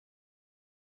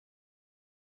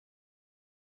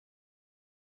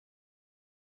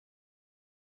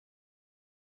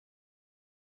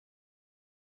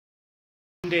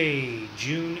Monday,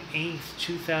 June 8th,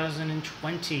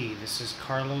 2020. This is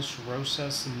Carlos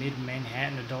Rosas,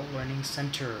 Mid-Manhattan Adult Learning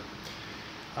Center.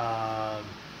 We're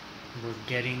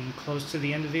getting close to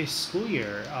the end of the school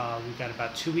year. We've got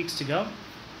about 2 weeks to go.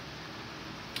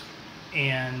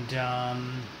 And we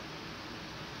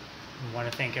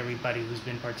want to thank everybody who's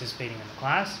been participating in the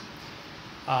class.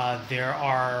 There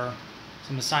are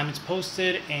some assignments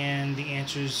posted, and the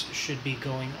answers should be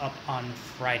going up on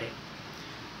Friday.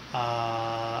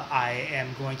 I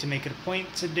am going to make it a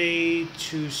point today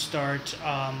to start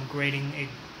grading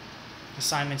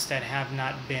assignments that have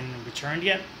not been returned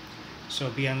yet, so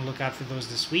be on the lookout for those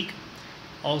this week.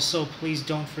 Also, please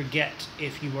don't forget,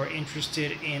 if you are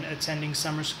interested in attending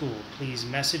summer school, please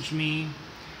message me,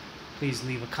 please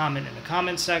leave a comment in the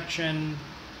comment section,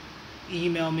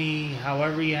 email me,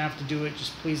 however you have to do it.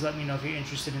 Just please let me know if you're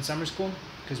interested in summer school,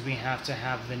 because we have to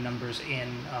have the numbers in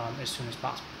as soon as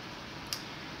possible.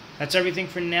 That's everything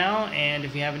for now, and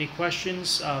if you have any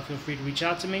questions, feel free to reach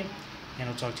out to me, and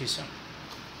I'll talk to you soon.